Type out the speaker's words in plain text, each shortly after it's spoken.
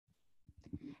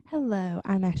Hello,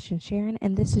 I'm Ashton Sharon,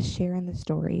 and this is Sharon the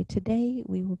Story. Today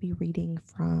we will be reading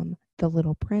from The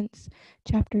Little Prince,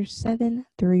 chapters 7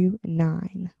 through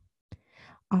 9.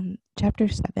 On chapter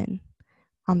 7,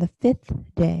 on the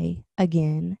 5th day,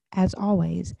 again, as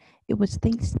always, it was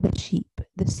thanks to the sheep.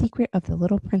 The secret of the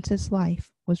little prince's life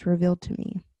was revealed to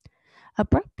me.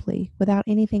 Abruptly, without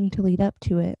anything to lead up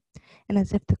to it, and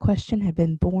as if the question had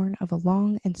been born of a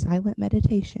long and silent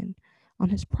meditation on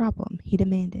his problem, he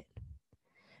demanded,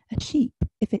 "A sheep,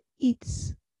 if it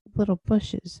eats little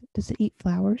bushes, does it eat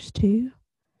flowers too?"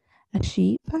 "A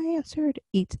sheep," I answered,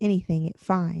 "eats anything it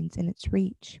finds in its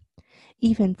reach."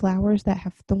 "Even flowers that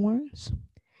have thorns?"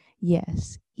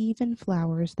 "Yes, even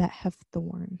flowers that have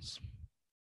thorns."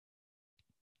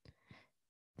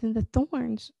 "Then the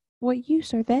thorns, what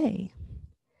use are they?"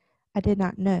 I did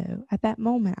not know. At that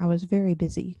moment I was very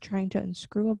busy trying to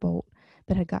unscrew a bolt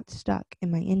that had got stuck in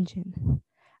my engine.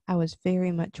 I was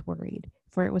very much worried,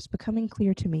 for it was becoming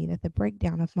clear to me that the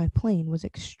breakdown of my plane was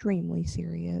extremely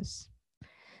serious,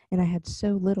 and I had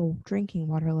so little drinking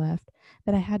water left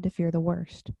that I had to fear the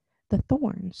worst. "The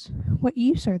thorns, what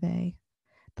use are they?"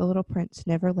 The little prince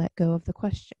never let go of the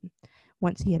question,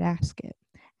 once he had asked it.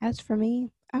 As for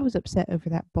me, I was upset over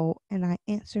that bolt, and I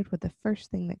answered with the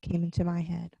first thing that came into my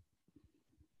head.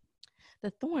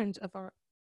 The thorns of our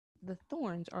The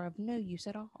thorns are of no use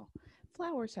at all.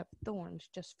 Flowers have thorns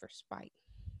just for spite."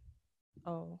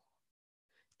 Oh,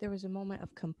 there was a moment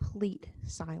of complete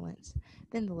silence.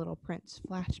 Then the little prince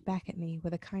flashed back at me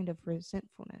with a kind of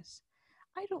resentfulness.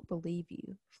 "I don't believe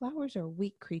you. Flowers are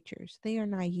weak creatures. They are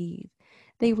naive.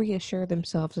 They reassure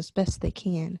themselves as best they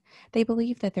can. They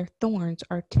believe that their thorns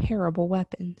are terrible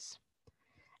weapons."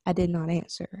 I did not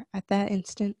answer. At that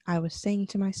instant, I was saying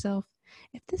to myself,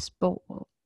 if this bolt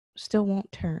still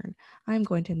won't turn, I am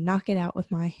going to knock it out with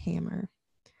my hammer.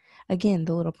 Again,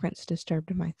 the little prince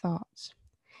disturbed my thoughts.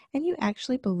 "And you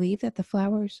actually believe that the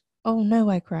flowers—" "Oh, no,"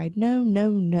 I cried. "No, no,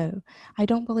 no. I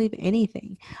don't believe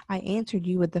anything. I answered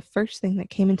you with the first thing that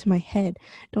came into my head.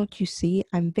 Don't you see,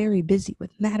 I'm very busy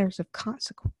with matters of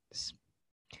consequence."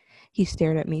 He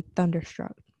stared at me,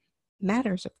 thunderstruck.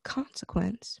 Matters of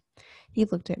consequence? He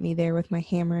looked at me there with my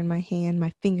hammer in my hand,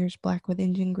 my fingers black with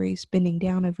engine grease, bending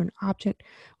down over an object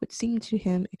which seemed to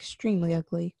him extremely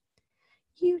ugly.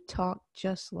 "You talk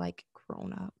just like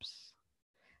grown-ups."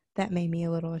 That made me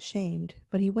a little ashamed,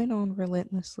 but he went on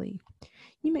relentlessly.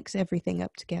 "You mix everything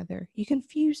up together. You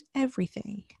confuse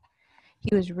everything."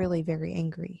 He was really very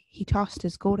angry. He tossed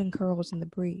his golden curls in the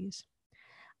breeze.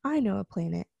 "I know a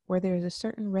planet where there is a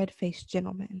certain red-faced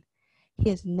gentleman. He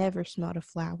has never smelled a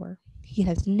flower. He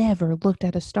has never looked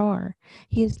at a star.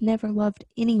 He has never loved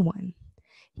anyone.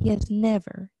 He has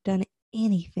never done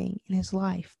anything in his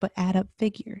life but add up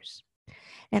figures.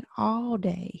 And all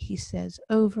day he says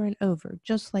over and over,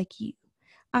 just like you,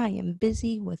 'I am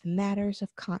busy with matters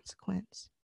of consequence.'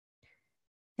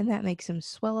 And that makes him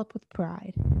swell up with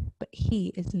pride. But he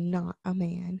is not a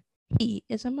man. He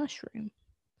is a mushroom."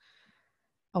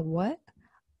 "A what?"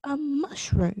 "A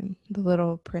mushroom." The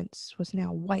little prince was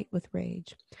now white with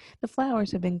rage. "The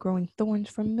flowers have been growing thorns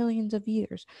for millions of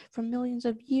years. For millions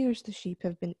of years the sheep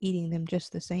have been eating them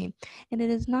just the same. And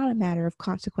it is not a matter of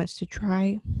consequence to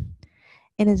try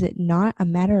And is it not a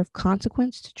matter of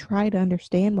consequence to try to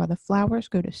understand why the flowers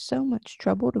go to so much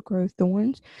trouble to grow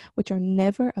thorns which are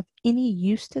never of any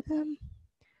use to them?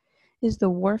 Is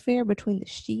the warfare between the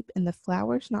sheep and the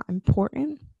flowers not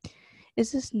important?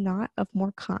 Is this not of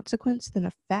more consequence than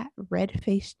a fat,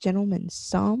 red-faced gentleman's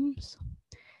sums?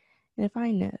 And if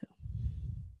I know,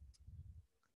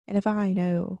 and if I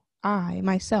know, I,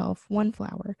 myself, one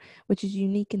flower, which is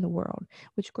unique in the world,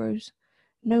 which grows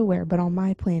nowhere but on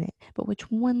my planet, but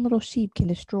which one little sheep can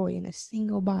destroy in a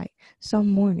single bite some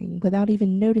morning without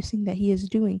even noticing that he is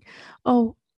doing,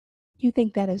 oh, you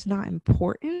think that is not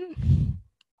important?"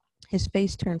 His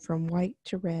face turned from white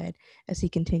to red as he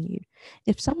continued.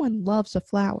 "If someone loves a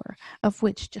flower, of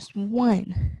which just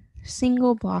one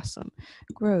single blossom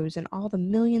grows in all the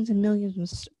millions and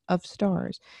millions of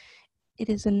stars, it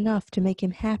is enough to make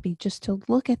him happy just to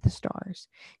look at the stars.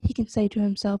 He can say to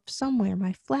himself, 'Somewhere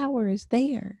my flower is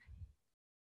there.'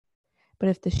 But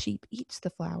if the sheep eats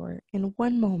the flower, in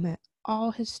one moment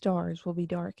all his stars will be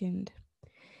darkened.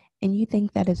 And you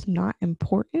think that is not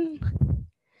important?"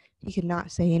 He could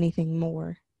not say anything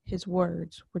more. His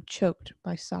words were choked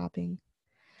by sobbing.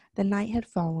 The night had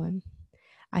fallen.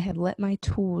 I had let my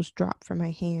tools drop from my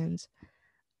hands.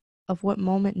 Of what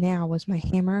moment now was my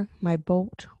hammer, my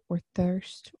bolt, or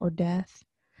thirst, or death?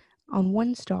 On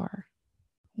one star,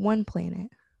 one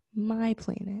planet, my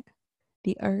planet,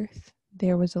 the earth,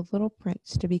 there was a little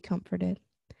prince to be comforted.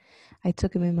 I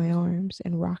took him in my arms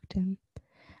and rocked him.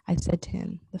 I said to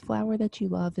him, "The flower that you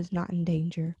love is not in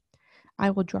danger. I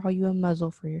will draw you a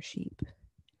muzzle for your sheep.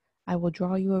 I will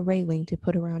draw you a railing to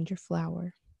put around your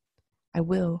flower. I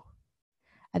will."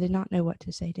 I did not know what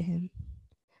to say to him.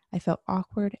 I felt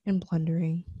awkward and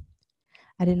blundering.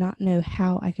 I did not know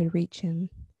how I could reach him,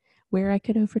 where I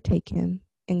could overtake him,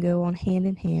 and go on hand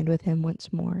in hand with him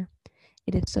once more.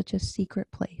 It is such a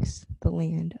secret place, the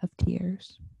land of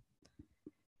tears.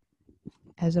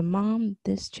 As a mom,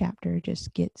 this chapter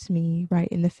just gets me right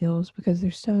in the feels because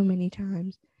there's so many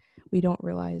times we don't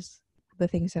realize the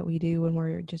things that we do when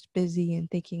we're just busy and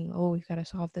thinking, oh, we've got to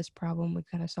solve this problem, we've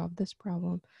got to solve this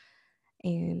problem.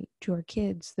 And to our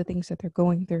kids, the things that they're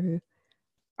going through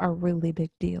are really big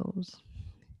deals.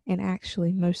 And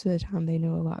actually, most of the time, they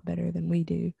know a lot better than we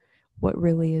do what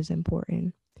really is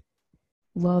important.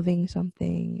 Loving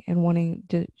something and wanting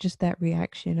to, just that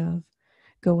reaction of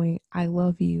going, I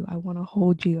love you, I want to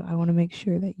hold you, I want to make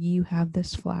sure that you have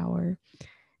this flower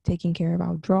taken care of.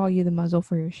 I'll draw you the muzzle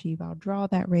for your sheep, I'll draw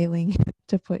that railing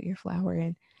to put your flower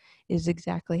in, is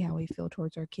exactly how we feel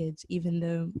towards our kids, even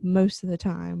though most of the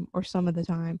time or some of the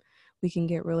time we can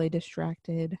get really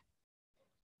distracted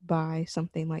by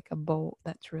something like a bolt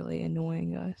that's really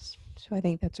annoying us. So I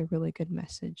think that's a really good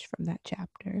message from that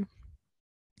chapter.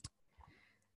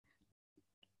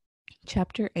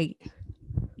 Chapter 8.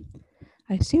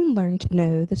 I soon learned to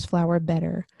know this flower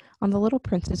better. On the little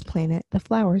prince's planet, the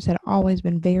flowers had always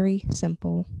been very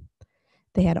simple.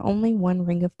 They had only one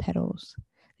ring of petals.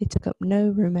 They took up no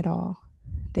room at all.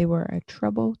 They were a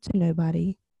trouble to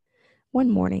nobody. One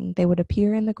morning they would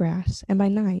appear in the grass, and by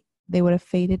night they would have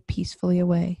faded peacefully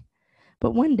away.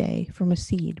 But one day, from a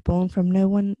seed blown from no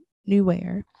one knew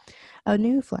where, a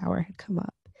new flower had come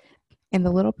up, and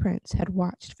the little prince had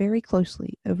watched very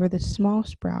closely over this small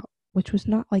sprout, which was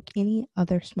not like any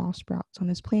other small sprouts on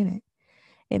his planet.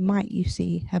 It might, you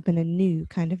see, have been a new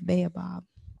kind of baobab.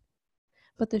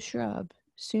 But the shrub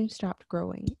soon stopped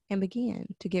growing and began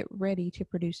to get ready to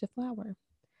produce a flower.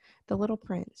 The little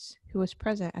prince, who was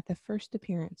present at the first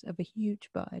appearance of a huge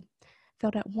bud,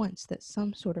 felt at once that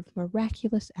some sort of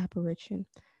miraculous apparition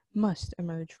must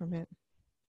emerge from it.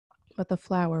 But the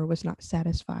flower was not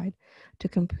satisfied to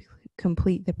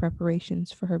complete the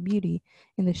preparations for her beauty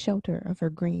in the shelter of her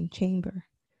green chamber.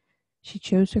 She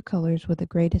chose her colors with the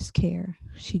greatest care.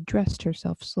 She dressed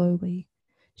herself slowly.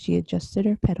 She adjusted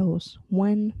her petals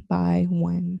one by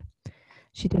one.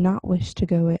 She did not wish to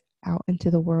go out into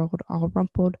the world all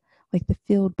rumpled like the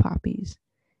field poppies.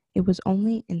 It was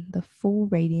only in the full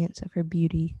radiance of her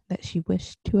beauty that she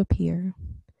wished to appear.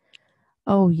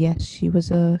 Oh yes, she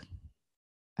was a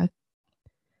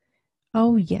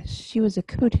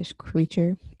coquettish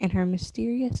creature, and her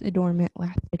mysterious adornment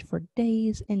lasted for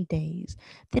days and days.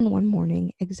 Then one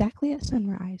morning, exactly at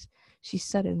sunrise, she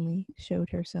suddenly showed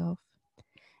herself.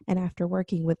 And after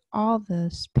working with all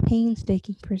this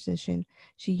painstaking precision,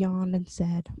 she yawned and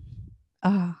said,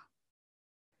 "Ah,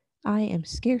 I am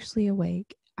scarcely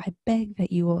awake. I beg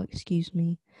that you will excuse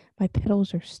me. My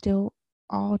petals are still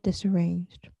all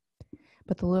disarranged."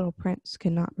 But the little prince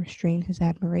could not restrain his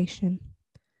admiration.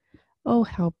 "Oh,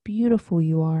 how beautiful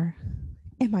you are!"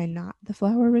 "Am I not?" the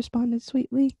flower responded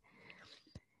sweetly.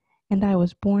 "And I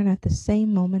was born at the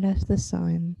same moment as the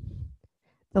sun."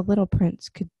 The little prince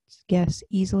could guess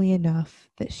easily enough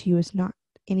that she was not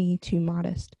any too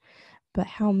modest, but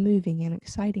how moving and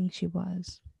exciting she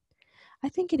was. "I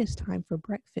think it is time for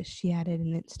breakfast," she added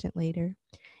an instant later,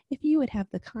 "if you would have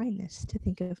the kindness to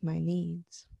think of my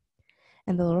needs."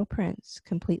 And the little prince,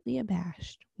 completely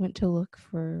abashed, went to look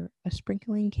for a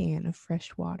sprinkling can of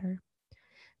fresh water.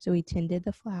 So he tended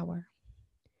the flower.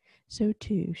 So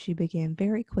too she began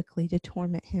very quickly to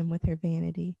torment him with her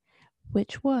vanity,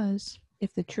 which was,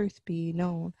 if the truth be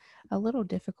known, a little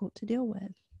difficult to deal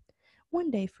with. One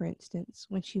day, for instance,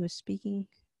 when she was speaking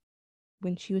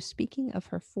of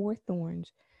her 4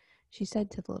 thorns, she said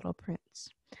to the little prince,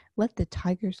 "Let the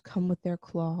tigers come with their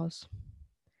claws."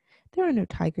 "There are no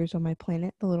tigers on my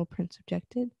planet," the little prince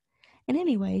objected. "And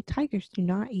anyway, tigers do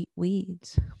not eat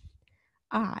weeds."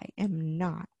 "I am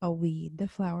not a weed," the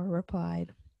flower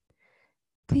replied.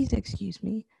 "Please excuse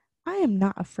me. I am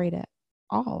not afraid at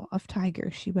all of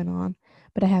tigers," she went on,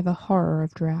 "but I have a horror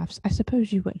of drafts. I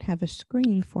suppose you wouldn't have a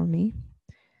screen for me."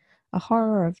 "A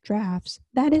horror of drafts?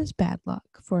 That is bad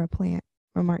luck for a plant,"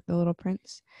 remarked the little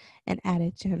prince, and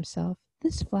added to himself,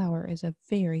 "This flower is a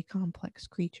very complex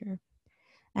creature.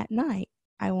 At night,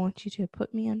 I want you to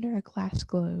put me under a glass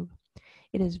globe.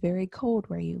 It is very cold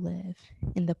where you live,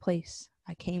 in the place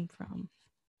I came from."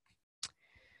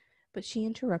 But she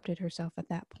interrupted herself at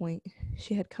that point.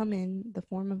 She had come in the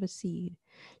form of a seed.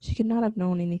 She could not have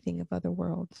known anything of other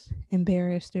worlds.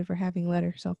 Embarrassed over having let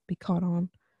herself be caught on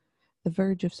the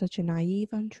verge of such a naive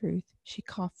untruth, she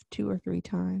coughed 2 or 3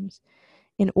 times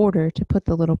in order to put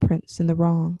the little prince in the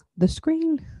wrong. The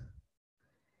screen?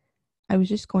 I was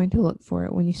just going to look for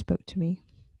it when you spoke to me.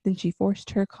 Then she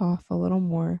forced her cough a little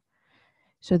more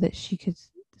so that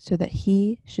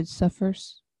he should suffer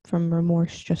from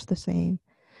remorse just the same.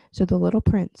 So the little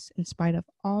prince, in spite of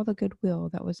all the goodwill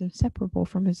that was inseparable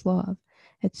from his love,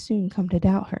 had soon come to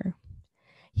doubt her.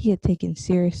 He had taken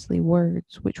seriously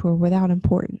words which were without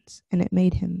importance, and it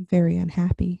made him very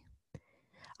unhappy.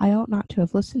 I ought not to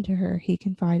have listened to her, he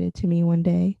confided to me one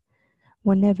day.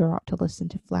 One never ought to listen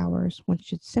to flowers. One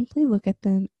should simply look at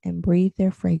them and breathe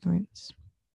their fragrance.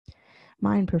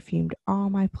 Mine perfumed all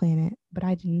my planet, but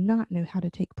I did not know how to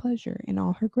take pleasure in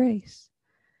all her grace.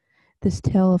 This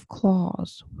tale of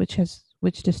claws,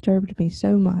 which disturbed me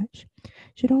so much,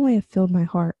 should only have filled my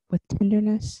heart with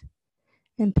tenderness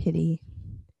and pity.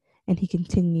 And he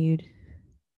continued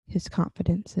his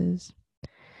confidences.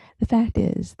 The fact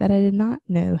is that I did not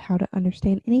know how to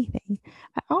understand anything.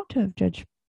 I ought to have judged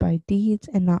by deeds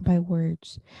and not by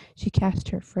words. She cast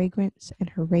her fragrance and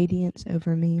her radiance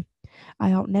over me.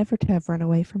 I ought never to have run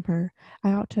away from her.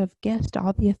 I ought to have guessed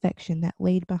all the affection that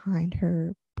laid behind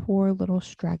her poor little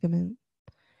stratagems.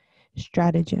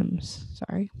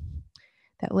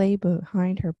 That lay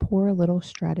behind her poor little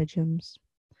stratagems.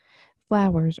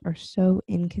 Flowers are so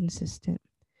inconsistent,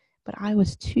 but I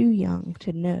was too young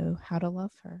to know how to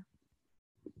love her.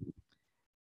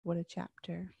 What a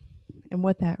chapter. And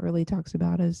what that really talks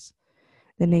about is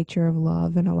the nature of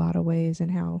love in a lot of ways,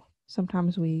 and how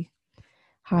sometimes we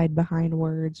hide behind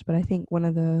words. But I think one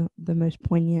of the most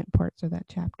poignant parts of that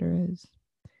chapter is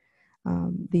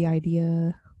the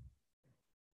idea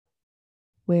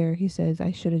where he says,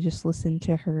 I should have just listened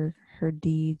to her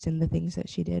deeds and the things that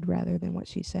she did rather than what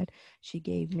she said. She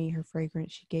gave me her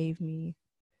fragrance. She gave me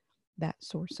that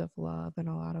source of love in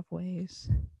a lot of ways.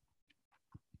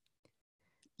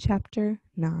 Chapter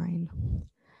 9.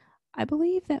 I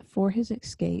believe that for his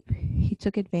escape, he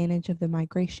took advantage of the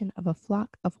migration of a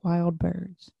flock of wild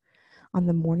birds. On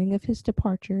the morning of his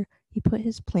departure, he put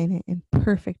his planet in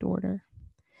perfect order.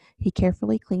 He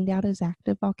carefully cleaned out his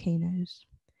active volcanoes.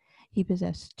 He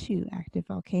possessed 2 active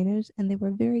volcanoes, and they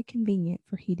were very convenient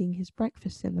for heating his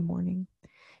breakfast in the morning.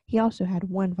 He also had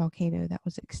 1 volcano that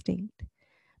was extinct.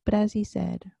 But as he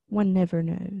said, one never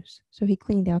knows, so he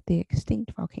cleaned out the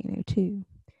extinct volcano too.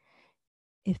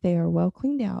 If they are well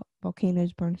cleaned out,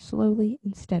 volcanoes burn slowly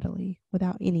and steadily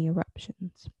without any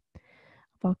eruptions.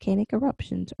 Volcanic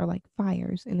eruptions are like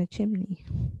fires in a chimney.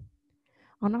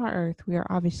 On our Earth, we are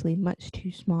obviously much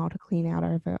too small to clean out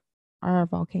our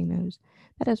volcanoes.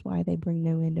 That is why they bring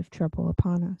no end of trouble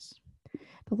upon us.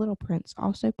 The little prince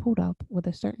also pulled up, with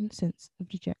a certain sense of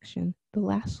dejection, the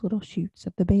last little shoots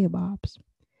of the baobabs.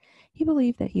 He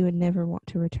believed that he would never want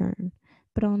to return,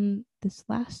 but on this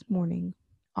last morning,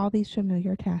 all these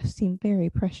familiar tasks seemed very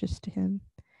precious to him,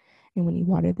 and when he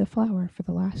watered the flower for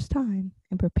the last time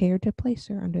and prepared to place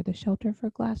her under the shelter of her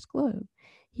glass globe,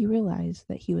 he realized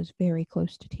that he was very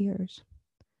close to tears.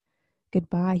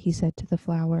 Goodbye, he said to the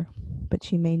flower, but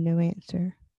she made no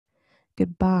answer.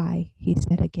 Goodbye, he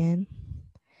said again.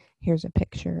 Here's a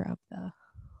picture of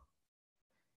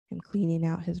him cleaning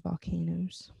out his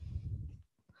volcanoes.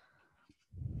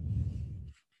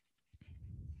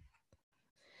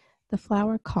 The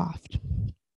flower coughed,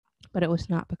 but it was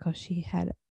not because she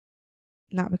had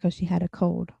a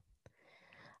cold.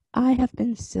 I have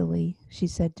been silly, she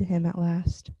said to him at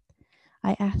last.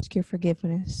 I ask your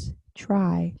forgiveness.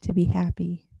 Try to be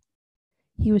happy.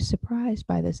 He was surprised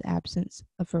by this absence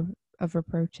of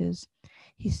reproaches.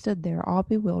 He stood there all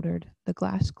bewildered, the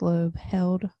glass globe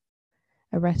held,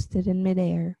 arrested in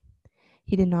midair.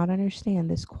 He did not understand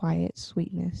this quiet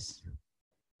sweetness.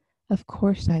 Of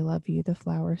course I love you, the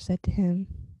flower said to him.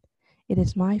 It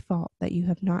is my fault that you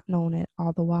have not known it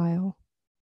all the while.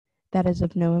 That is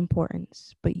of no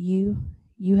importance, but you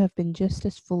have been just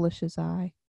as foolish as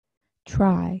I.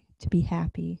 Try to be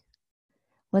happy.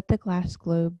 Let the glass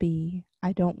globe be.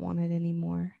 I don't want it any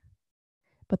more.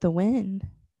 But the wind?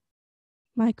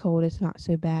 My cold is not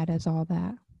so bad as all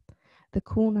that. The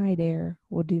cool night air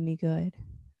will do me good.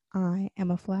 I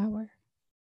am a flower.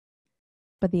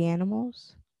 But the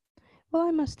animals? Well,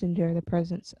 I must endure the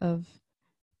presence of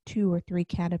 2 or 3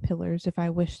 caterpillars if I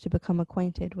wish to become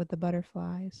acquainted with the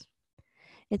butterflies.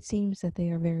 It seems that they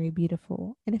are very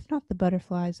beautiful, and if not the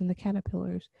butterflies and the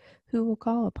caterpillars, who will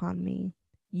call upon me?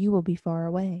 You will be far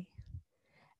away.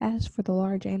 As for the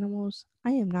large animals,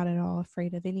 I am not at all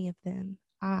afraid of any of them.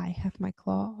 I have my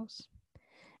claws."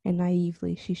 And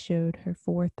naively she showed her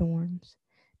 4 thorns.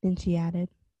 Then she added,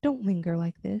 "Don't linger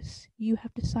like this. You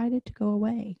have decided to go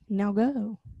away. Now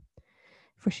go."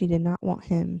 For she did not want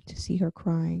him to see her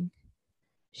crying.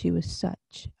 She was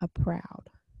such a proud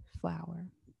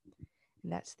flower.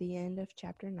 And that's the end of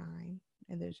chapter 9.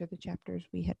 And those are the chapters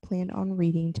we had planned on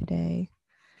reading today.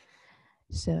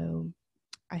 So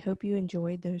I hope you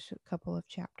enjoyed those couple of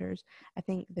chapters. I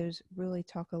think those really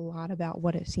talk a lot about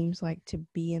what it seems like to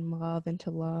be in love and to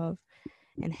love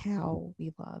and how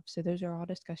we love. So those are all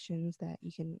discussions that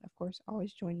you can, of course,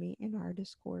 always join me in our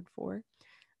Discord for.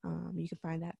 You can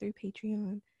find that through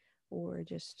Patreon or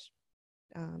just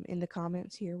in the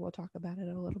comments here. We'll talk about it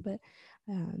a little bit.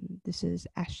 This is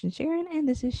Ashton Sharon, and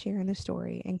this is Sharing the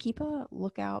Story. And keep a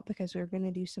lookout because we're going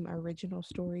to do some original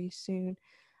stories soon.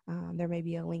 There may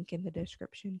be a link in the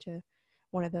description to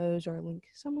one of those or a link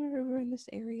somewhere over in this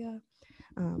area.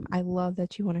 I love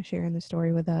that you want to share in the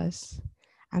story with us.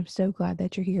 I'm so glad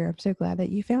that you're here. I'm so glad that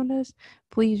you found us.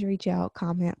 Please reach out,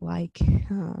 comment, like.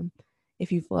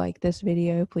 If you've liked this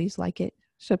video, please like it,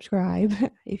 subscribe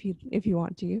if you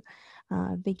want to.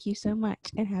 Thank you so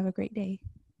much and have a great day.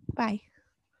 Bye.